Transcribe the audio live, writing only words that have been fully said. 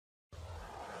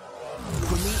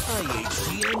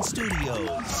KHGN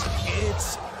Studios,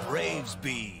 it's Braves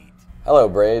Beat. Hello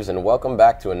Braves, and welcome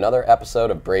back to another episode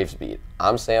of Braves Beat.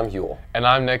 I'm Sam Huell. And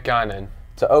I'm Nick Guinan.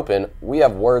 To open, we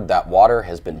have word that water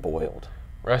has been boiled.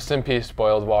 Rest in peace,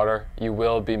 boiled water. You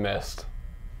will be missed.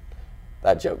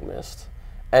 That joke missed.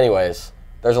 Anyways,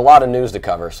 there's a lot of news to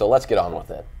cover, so let's get on with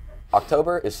it.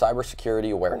 October is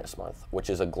Cybersecurity Awareness Month, which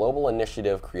is a global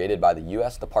initiative created by the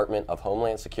U.S. Department of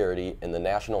Homeland Security and the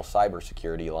National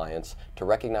Cybersecurity Alliance to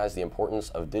recognize the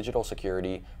importance of digital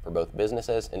security for both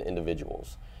businesses and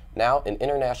individuals. Now, an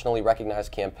internationally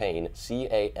recognized campaign,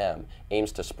 CAM,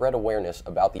 aims to spread awareness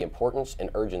about the importance and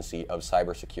urgency of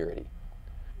cybersecurity.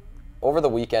 Over the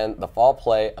weekend, the fall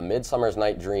play A Midsummer's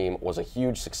Night Dream was a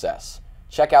huge success.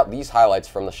 Check out these highlights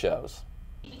from the shows.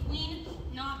 The queen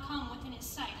not come within his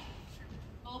sight, for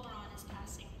Oberon is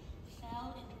passing,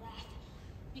 fell in wrath,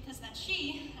 because that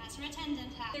she, as her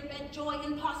attendant, hath there been joy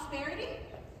and prosperity.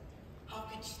 How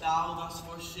couldst thou thus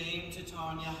for shame,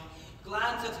 Titania,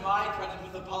 glance at my credit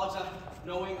with Hippolyta,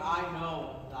 knowing I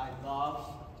know thy love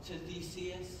to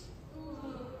Theseus?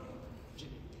 Ooh.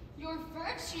 Your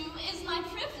virtue is my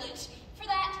privilege, for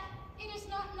that it is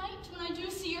not night when I do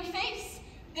see your face.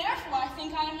 Therefore I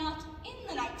think I am not in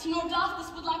the night, nor doth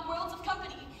this woodlike worlds of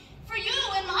company. For you,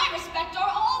 in my respect, are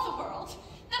all the world.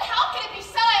 Then how can it be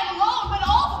said I am alone when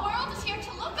all the world is here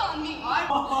to look on me?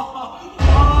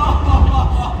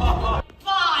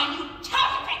 Fine, you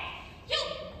counterfeit! You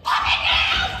puppet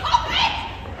now, puppet!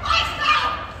 I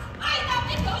thought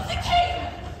it goes the king!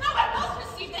 Now I must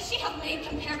perceive that she hath made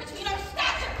compare between our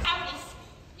stature, Countess.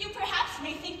 You perhaps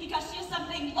may think because she is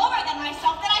something lower than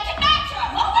myself that I can match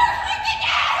her. Lower?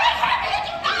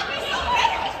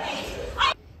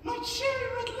 My cherry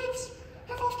red lips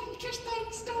have often kissed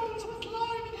thine stones with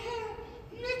lime and hair.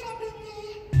 Knit up in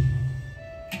thee.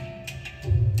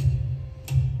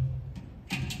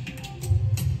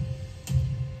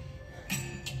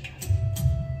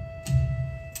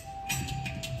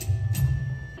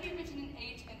 Be written in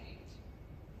 8 and 8.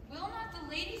 Will not the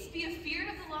ladies be afeard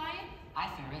of the lion? I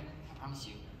fear it, I promise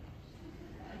you.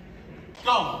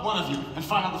 Go, one of you, and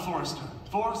find out the forester.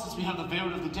 For, since we have the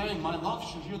variant of the day, my love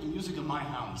shall hear the music of my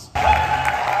hounds.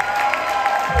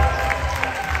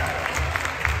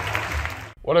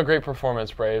 What a great performance,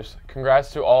 Braves.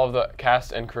 Congrats to all of the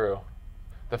cast and crew.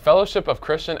 The Fellowship of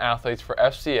Christian Athletes for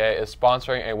FCA is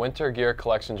sponsoring a winter gear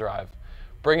collection drive.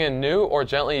 Bring in new or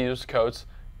gently used coats,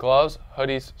 gloves,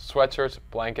 hoodies, sweatshirts,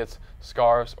 blankets,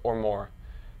 scarves, or more.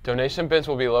 Donation bins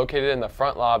will be located in the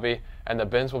front lobby, and the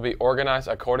bins will be organized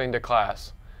according to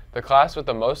class. The class with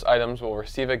the most items will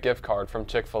receive a gift card from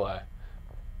Chick-fil-A.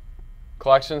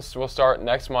 Collections will start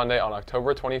next Monday on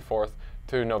October 24th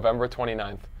through November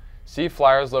 29th. See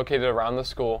flyers located around the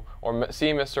school or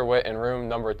see Mr. Witt in room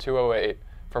number 208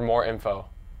 for more info.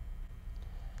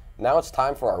 Now it's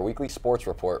time for our weekly sports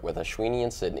report with Ashwini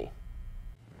and Sydney.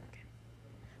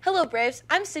 Hello Braves,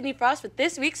 I'm Sydney Frost with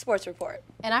this week's sports report.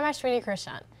 And I'm Ashwini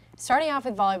Krishan. Starting off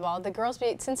with volleyball, the girls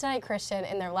beat Cincinnati Christian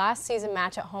in their last season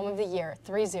match at home of the year,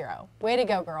 3-0. Way to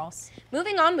go, girls.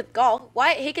 Moving on with golf,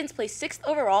 Wyatt Higgins placed 6th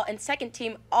overall and second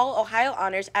team All-Ohio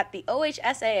honors at the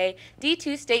OHSAA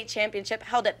D2 State Championship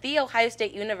held at The Ohio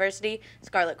State University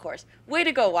Scarlet Course. Way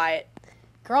to go, Wyatt.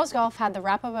 Girls golf had the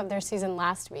wrap-up of their season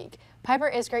last week. Piper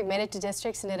Isgrick made it to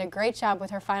districts and did a great job with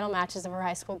her final matches of her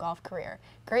high school golf career.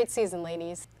 Great season,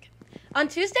 ladies. On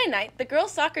Tuesday night, the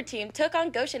girls' soccer team took on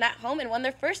Goshen at home and won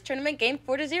their first tournament game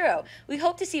 4-0. We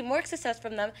hope to see more success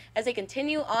from them as they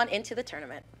continue on into the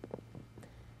tournament.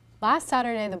 Last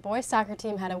Saturday, the boys' soccer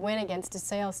team had a win against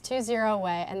DeSales 2-0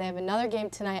 away, and they have another game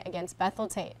tonight against Bethel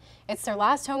Tate. It's their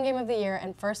last home game of the year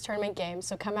and first tournament game,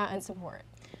 so come out and support.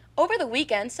 Over the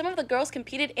weekend, some of the girls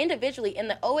competed individually in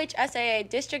the OHSAA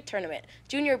district tournament.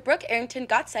 Junior Brooke Arrington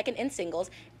got second in singles,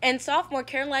 and sophomore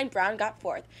Caroline Brown got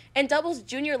fourth. In doubles,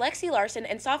 junior Lexi Larson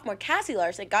and sophomore Cassie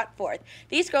Larson got fourth.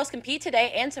 These girls compete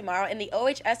today and tomorrow in the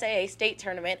OHSAA state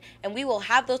tournament, and we will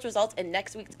have those results in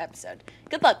next week's episode.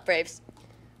 Good luck, Braves!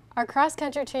 Our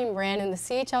cross-country team ran in the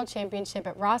CHL Championship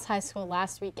at Ross High School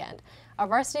last weekend. Our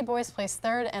varsity boys placed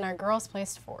 3rd and our girls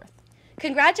placed 4th.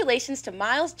 Congratulations to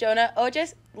Miles, Jonah,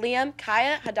 Ojas, Liam,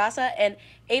 Kaya, Hadassah, and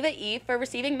Ava E. for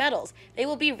receiving medals. They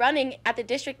will be running at the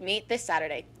district meet this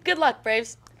Saturday. Good luck,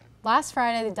 Braves! Last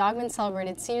Friday, the Dogmen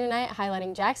celebrated senior night,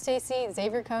 highlighting Jack Stacy,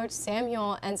 Xavier Coach, Sam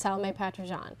Huell, and Salome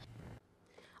Patrajan.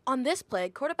 On this play,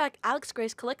 quarterback Alex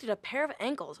Grace collected a pair of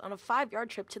ankles on a 5-yard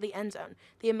trip to the end zone.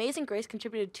 The amazing Grace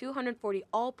contributed 240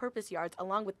 all-purpose yards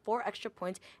along with 4 extra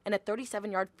points and a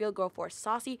 37-yard field goal for a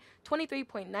saucy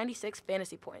 23.96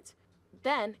 fantasy points.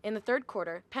 Then, in the third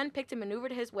quarter, Penn picked and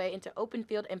maneuvered his way into open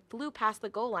field and flew past the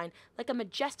goal line like a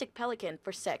majestic pelican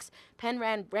for 6. Penn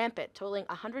ran rampant, totaling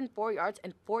 104 yards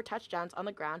and 4 touchdowns on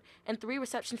the ground and 3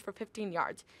 receptions for 15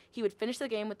 yards. He would finish the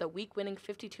game with a week-winning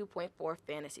 52.4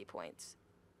 fantasy points.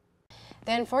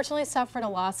 They unfortunately suffered a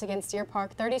loss against Deer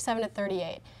Park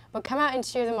 37-38, but come out and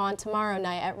cheer them on tomorrow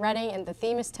night at Reading, and the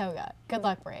theme is Toga. Good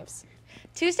luck, Braves.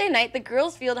 Tuesday night, the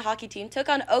girls' field hockey team took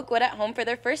on Oakwood at home for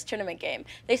their first tournament game.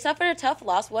 They suffered a tough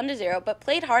loss 1-0, but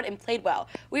played hard and played well.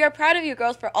 We are proud of you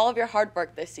girls for all of your hard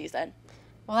work this season.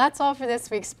 Well, that's all for this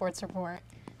week's Sports Report.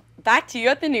 Back to you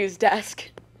at the news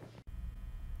desk.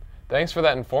 Thanks for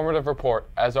that informative report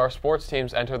as our sports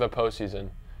teams enter the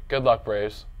postseason. Good luck,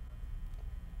 Braves.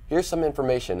 Here's some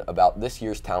information about this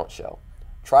year's talent show.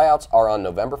 Tryouts are on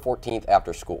November 14th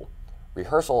after school.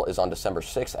 Rehearsal is on December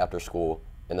 6th after school,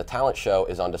 and the talent show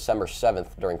is on December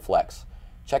 7th during Flex.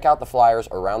 Check out the flyers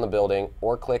around the building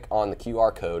or click on the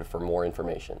QR code for more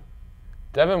information.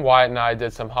 Devin Wyatt and I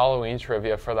did some Halloween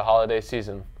trivia for the holiday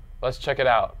season. Let's check it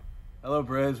out. Hello,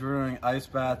 Braves. We're doing Ice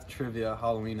Bath Trivia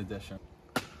Halloween edition.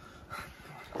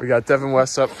 We got Devin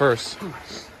West up first. Come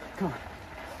on.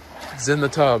 He's in the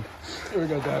tub. Here we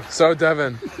go, Dev. So,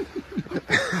 Devin.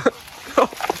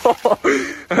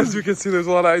 As you can see, there's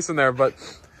a lot of ice in there, but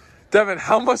Devin,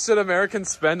 how much did Americans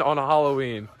spend on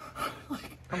Halloween?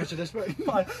 How much did they spend?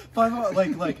 Like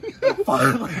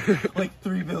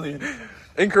 3 billion.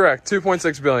 Incorrect.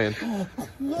 2.6 billion.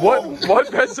 What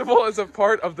vegetable is a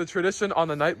part of the tradition on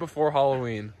the night before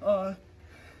Halloween?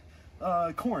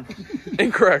 Corn.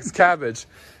 Incorrect. Cabbage.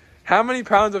 How many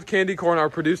pounds of candy corn are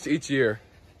produced each year?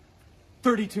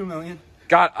 32 million.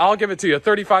 I'll give it to you.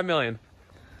 35 million.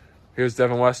 Here's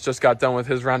Devin West. Just got done with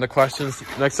his round of questions.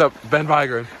 Next up, Ben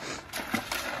Vigran.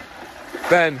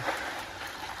 Ben,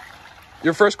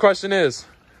 your first question is,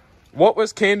 what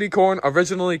was candy corn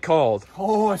originally called?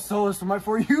 Oh, I saw this on my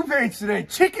For You page today.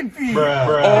 Chicken feed.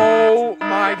 Oh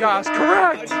my gosh,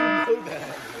 correct.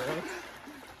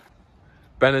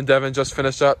 Ben and Devin just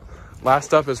finished up.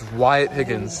 Last up is Wyatt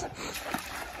Higgins.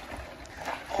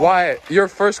 Wyatt, your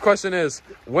first question is,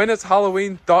 when is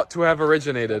Halloween thought to have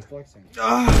originated?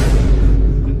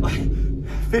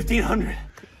 1500.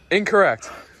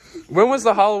 Incorrect. When was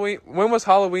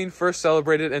Halloween first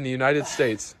celebrated in the United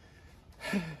States?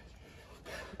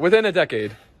 Within a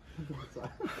decade.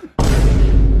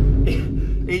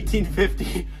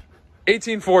 1850.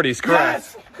 1840s,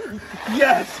 correct.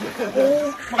 Yes.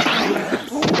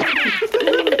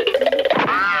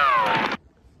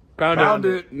 Pound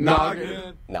it,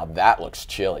 noggin. Now that looks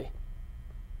chilly.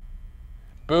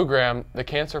 Boo Graham, the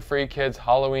Cancer-Free Kids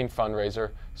Halloween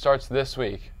fundraiser, starts this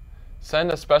week.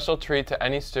 Send a special treat to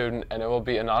any student and it will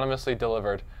be anonymously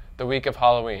delivered the week of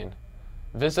Halloween.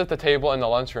 Visit the table in the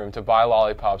lunchroom to buy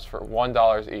lollipops for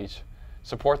 $1 each.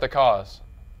 Support the cause.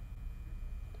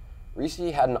 Reese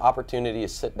had an opportunity to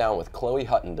sit down with Chloe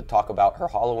Hutton to talk about her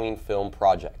Halloween film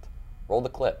project. Roll the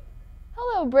clip.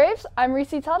 Hello, Braves. I'm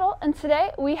Reese Tuttle, and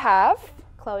today we have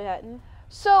Chloe Hutton.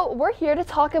 So we're here to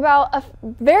talk about a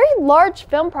very large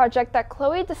film project that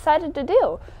Chloe decided to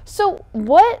do. So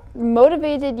what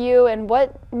motivated you and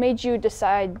what made you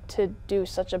decide to do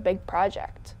such a big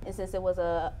project? And since it was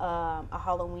a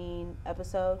Halloween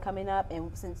episode coming up,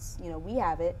 and since we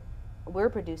have it, we're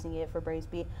producing it for Braves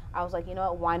Beat, I was like,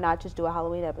 why not just do a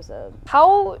Halloween episode?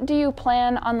 How do you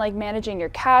plan on managing your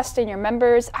cast and your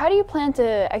members? How do you plan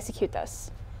to execute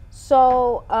this?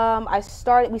 So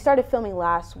we started filming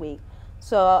last week.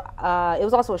 So it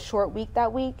was also a short week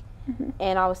that week,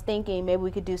 and I was thinking maybe we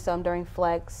could do some during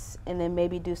Flex and then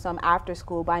maybe do some after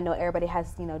school, but I know everybody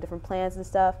has, different plans and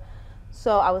stuff.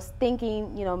 So I was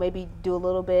thinking, maybe do a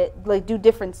little bit, do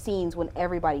different scenes when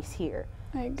everybody's here.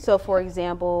 So for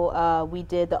example, we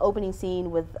did the opening scene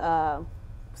with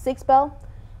Six Bell,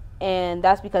 and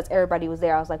that's because everybody was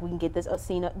there. I was like, we can get this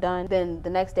scene done. Then the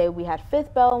next day we had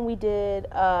Fifth Bell, and we did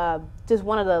just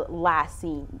one of the last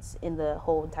scenes in the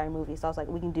whole entire movie. So I was like,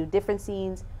 we can do different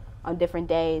scenes on different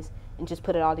days and just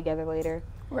put it all together later.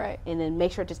 Right. And then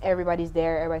make sure just everybody's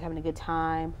there, everybody's having a good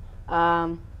time.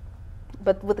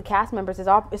 But with the cast members, it's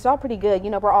all pretty good.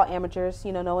 We're all amateurs.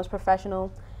 No one's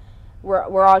professional.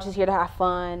 We're all just here to have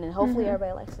fun, and hopefully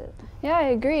everybody likes it. Yeah, I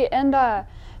agree. And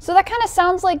so that kind of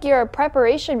sounds like your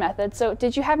preparation method. So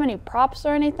did you have any props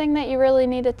or anything that you really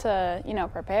needed to,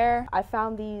 prepare? I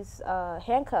found these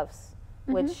handcuffs,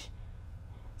 which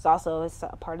is also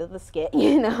a part of the skit.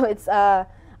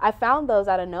 I found those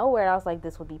out of nowhere, and I was like,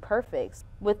 this would be perfect.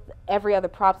 With every other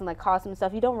props and costume and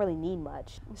stuff, you don't really need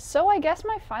much. So I guess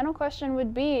my final question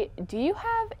would be, do you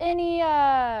have any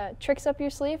tricks up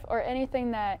your sleeve or anything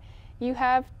that you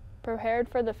have prepared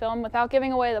for the film without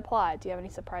giving away the plot? Do you have any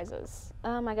surprises?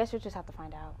 I guess you'll just have to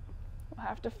find out. We'll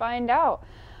have to find out.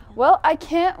 Well, I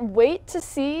can't wait to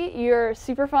see your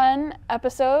super fun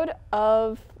episode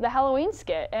of the Halloween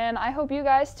skit, and I hope you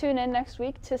guys tune in next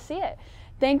week to see it.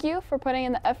 Thank you for putting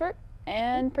in the effort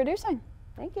and producing.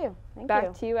 Thank you.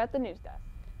 Back to you at the news desk.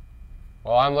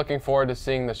 Well, I'm looking forward to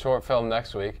seeing the short film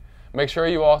next week. Make sure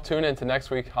you all tune in to next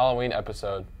week's Halloween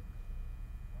episode.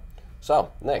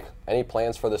 So, Nick, any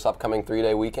plans for this upcoming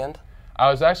 3-day weekend? I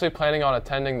was actually planning on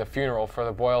attending the funeral for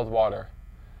the boiled water.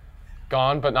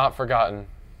 Gone but not forgotten.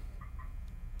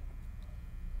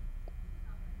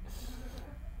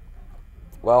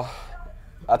 Well,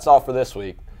 that's all for this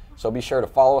week. So be sure to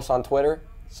follow us on Twitter,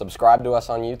 subscribe to us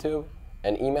on YouTube,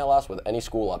 and email us with any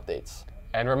school updates.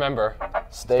 And remember,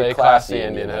 stay classy,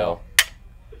 Indian Hill.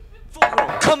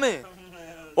 Come in.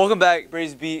 Welcome back,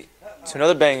 Braves Beat, to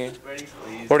another banger.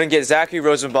 We're gonna get Zachary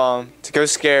Rosenbaum to go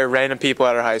scare random people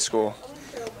at our high school.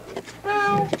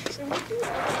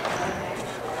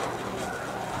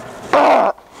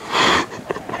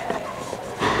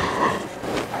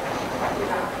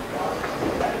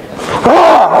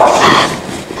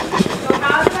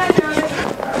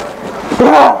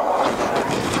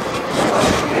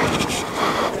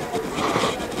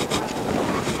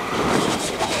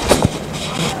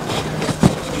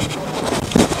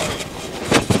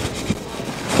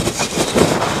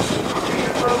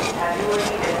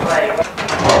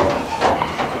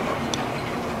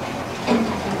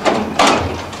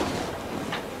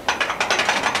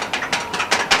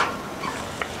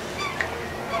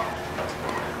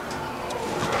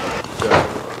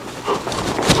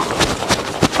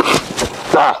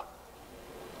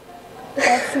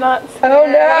 That's not scary.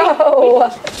 Oh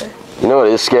You know what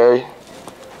is scary?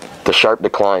 The sharp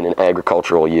decline in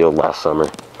agricultural yield last summer.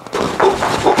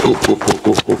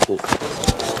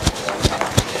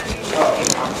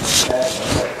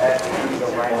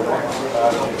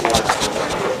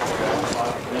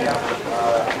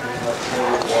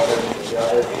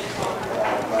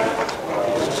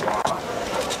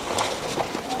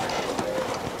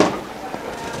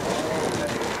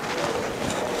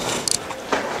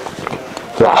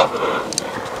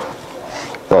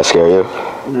 That scare you?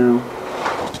 No.